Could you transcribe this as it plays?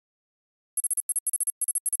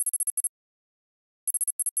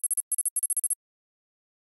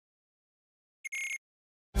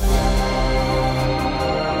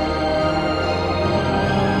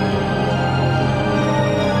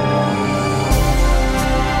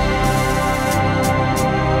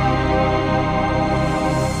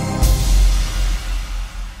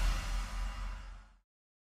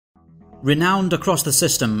Renowned across the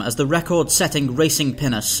system as the record-setting Racing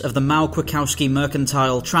Pinnace of the mao-kwik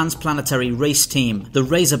mercantile transplanetary race team, the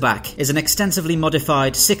Razorback is an extensively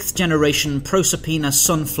modified 6th-generation Proserpina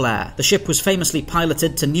Sunflare. The ship was famously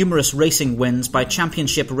piloted to numerous racing wins by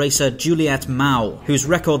championship racer Julie Mao, whose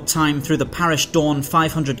record time through the Parish Dawn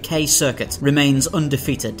 500k circuit remains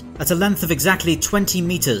undefeated. At a length of exactly 20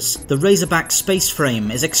 meters, the Razorback space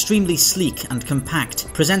frame is extremely sleek and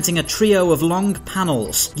compact, presenting a trio of long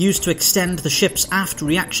panels used to extend the ship's aft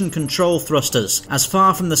reaction control thrusters as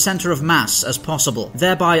far from the center of mass as possible,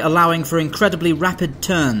 thereby allowing for incredibly rapid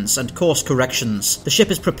turns and course corrections. The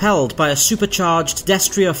ship is propelled by a supercharged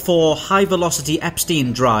Destria 4 high-velocity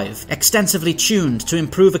Epstein drive, extensively tuned to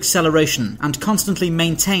improve acceleration and constantly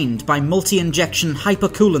maintained by multi-injection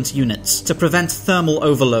hypercoolant units to prevent thermal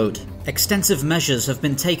overload. Extensive measures have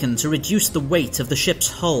been taken to reduce the weight of the ship's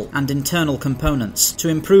hull and internal components to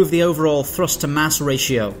improve the overall thrust-to-mass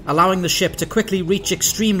ratio, allowing the ship to quickly reach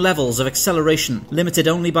extreme levels of acceleration, limited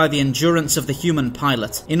only by the endurance of the human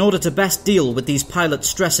pilot. In order to best deal with these pilot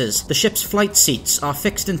stresses, the ship's flight seats are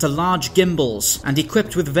fixed into large gimbals and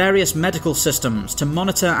equipped with various medical systems to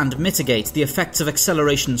monitor and mitigate the effects of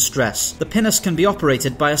acceleration stress. The Pinnace can be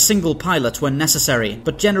operated by a single pilot when necessary,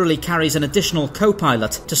 but generally carries an additional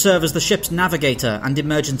co-pilot to serve as the ship's navigator and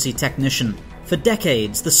emergency technician. For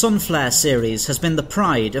decades, the Sunflare series has been the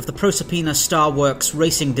pride of the Proserpina Star Works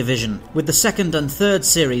racing division, with the 2nd and 3rd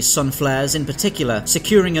series Sunflares in particular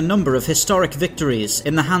securing a number of historic victories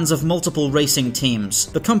in the hands of multiple racing teams.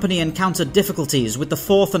 The company encountered difficulties with the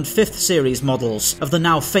 4th and 5th series models of the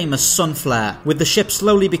now famous Sunflare, with the ship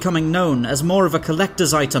slowly becoming known as more of a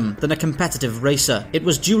collector's item than a competitive racer. It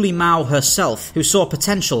was Julie Mao herself who saw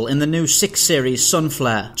potential in the new 6th series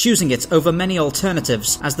Sunflare, choosing it over many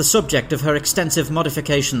alternatives as the subject of her extensive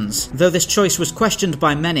modifications. Though this choice was questioned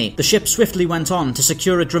by many, the ship swiftly went on to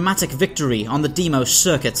secure a dramatic victory on the Deimos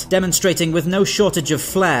circuit, demonstrating with no shortage of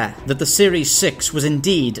flair that the Series 6 was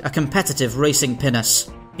indeed a competitive racing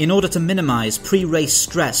pinnace. In order to minimize pre-race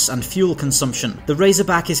stress and fuel consumption, the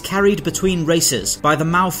Razorback is carried between races by the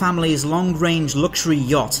Mao family's long-range luxury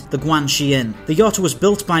yacht, the Guanxian. The yacht was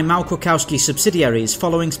built by mao-kwik subsidiaries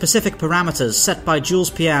following specific parameters set by Jules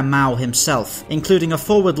Pierre Mao himself, including a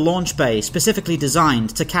forward launch bay specifically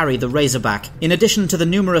designed to carry the Razorback. In addition to the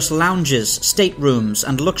numerous lounges, staterooms,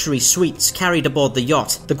 and luxury suites carried aboard the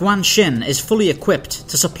yacht, the Guanxian is fully equipped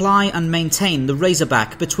to supply and maintain the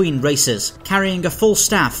Razorback between races, carrying a full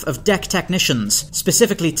staff of deck technicians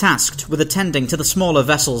specifically tasked with attending to the smaller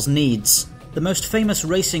vessel's needs. The most famous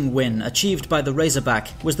racing win achieved by the Razorback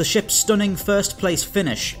was the ship's stunning first-place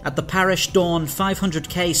finish at the Parish Dawn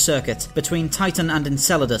 500k circuit between Titan and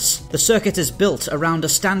Enceladus. The circuit is built around a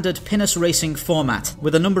standard Pinnace racing format,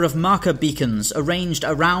 with a number of marker beacons arranged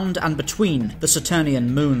around and between the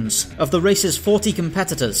Saturnian moons. Of the race's 40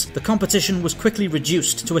 competitors, the competition was quickly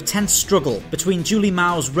reduced to a tense struggle between Julie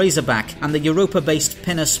Mao's Razorback and the Europa-based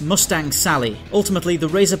Pinnace Mustang Sally. Ultimately, the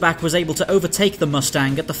Razorback was able to overtake the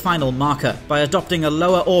Mustang at the final marker by adopting a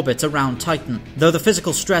lower orbit around Titan. Though the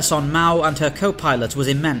physical stress on Mao and her co-pilot was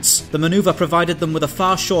immense, the maneuver provided them with a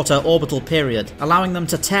far shorter orbital period, allowing them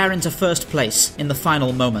to tear into first place in the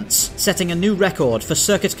final moments, setting a new record for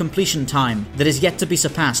circuit completion time that is yet to be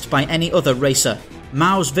surpassed by any other racer.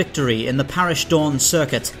 Mao's victory in the Parish Dawn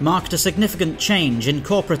circuit marked a significant change in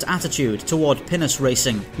corporate attitude toward Pinnace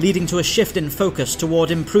racing, leading to a shift in focus toward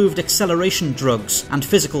improved acceleration drugs and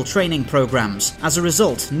physical training programs. As a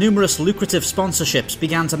result, numerous lucrative sponsorships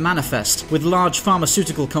began to manifest with large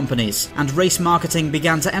pharmaceutical companies, and race marketing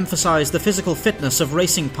began to emphasize the physical fitness of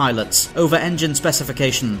racing pilots over engine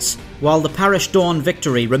specifications. While the Parish Dawn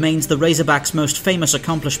victory remains the Razorback's most famous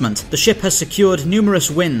accomplishment, the ship has secured numerous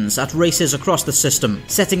wins at races across the system,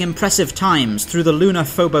 setting impressive times through the Lunar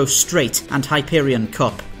Phobos Strait and Hyperion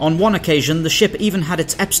Cup. On one occasion, the ship even had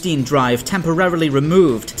its Epstein drive temporarily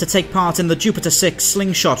removed to take part in the Jupiter 6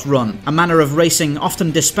 slingshot run, a manner of racing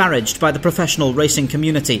often disparaged by the professional racing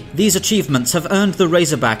community. These achievements have earned the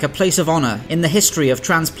Razorback a place of honor in the history of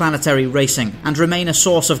transplanetary racing, and remain a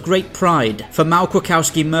source of great pride for mao-kwik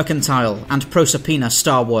mercantile and Proserpina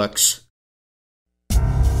Star Works.